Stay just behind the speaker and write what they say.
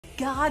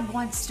God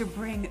wants to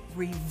bring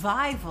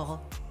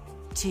revival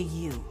to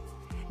you.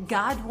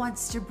 God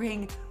wants to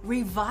bring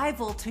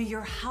revival to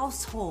your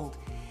household.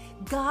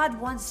 God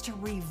wants to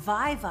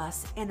revive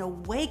us and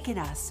awaken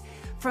us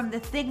from the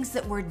things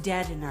that were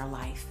dead in our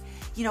life.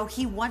 You know,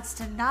 He wants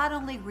to not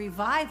only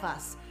revive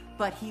us,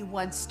 but He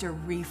wants to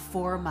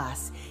reform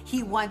us.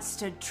 He wants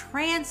to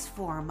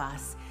transform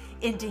us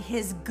into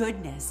His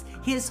goodness,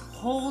 His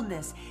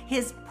wholeness,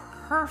 His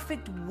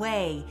perfect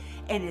way,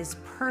 and His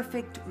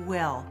perfect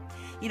will.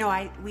 You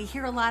know, we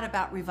hear a lot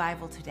about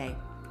revival today,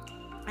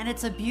 and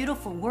it's a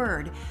beautiful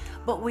word,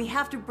 but we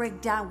have to break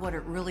down what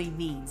it really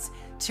means.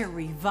 To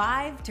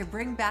revive, to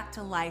bring back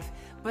to life,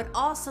 but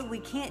also we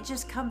can't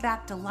just come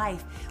back to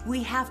life.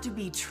 We have to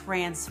be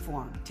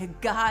transformed to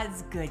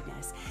God's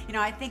goodness. You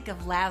know, I think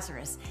of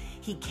Lazarus.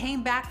 He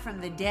came back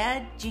from the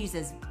dead.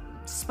 Jesus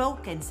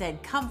spoke and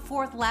said, "Come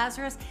forth,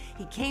 Lazarus."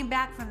 He came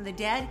back from the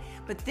dead,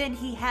 but then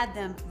He had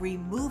them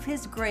remove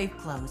his grave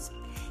clothes.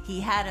 He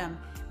had him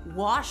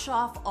wash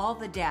off all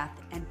the death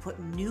and put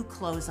new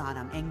clothes on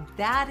him. And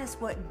that is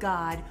what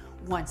God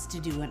wants to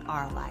do in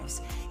our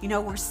lives. You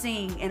know, we're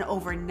seeing in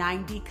over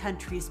 90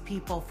 countries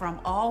people from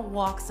all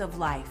walks of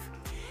life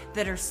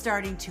that are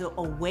starting to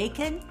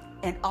awaken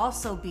and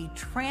also be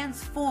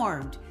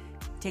transformed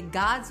to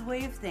God's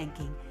way of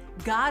thinking,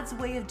 God's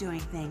way of doing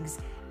things,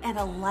 and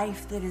a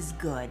life that is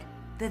good,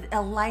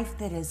 a life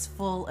that is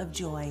full of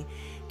joy.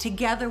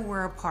 Together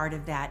we're a part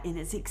of that, and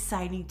it's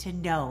exciting to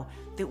know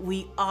that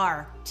we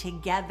are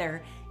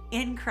together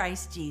in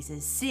Christ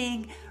Jesus,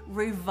 seeing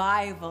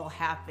revival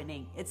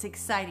happening. It's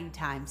exciting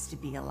times to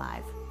be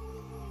alive.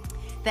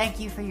 Thank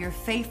you for your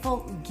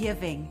faithful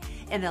giving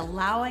and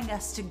allowing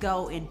us to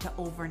go into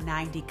over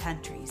 90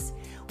 countries.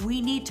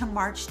 We need to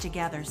march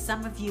together.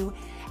 Some of you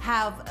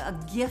have a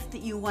gift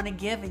that you want to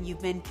give and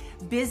you've been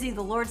busy.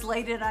 The Lord's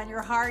laid it on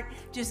your heart.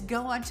 Just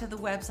go onto the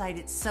website.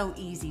 It's so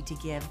easy to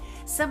give.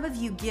 Some of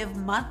you give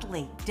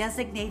monthly,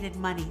 designated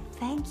money.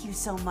 Thank you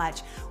so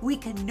much. We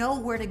can know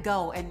where to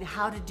go and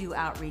how to do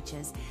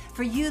outreaches.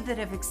 For you that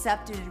have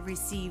accepted and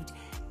received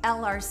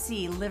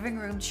LRC, Living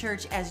Room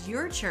Church, as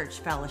your church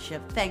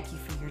fellowship, thank you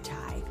for your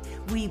tithe.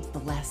 We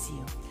bless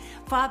you.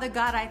 Father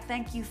God, I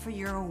thank you for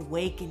your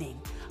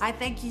awakening. I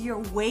thank you, you're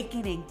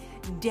awakening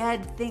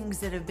dead things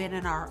that have been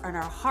in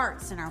our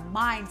hearts and our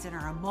minds and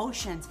our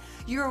emotions.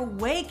 You're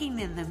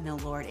awakening them, oh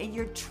Lord, and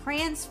you're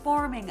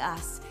transforming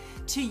us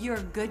to your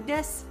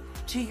goodness,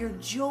 to your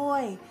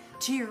joy,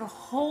 to your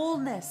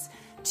wholeness,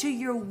 to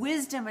your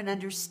wisdom and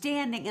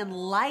understanding and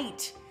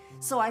light.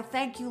 So I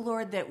thank you,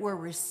 Lord, that we're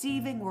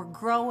receiving, we're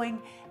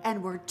growing,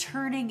 and we're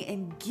turning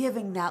and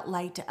giving that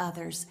light to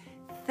others.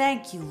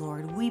 Thank you,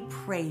 Lord. We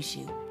praise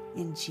you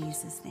in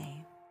Jesus' name.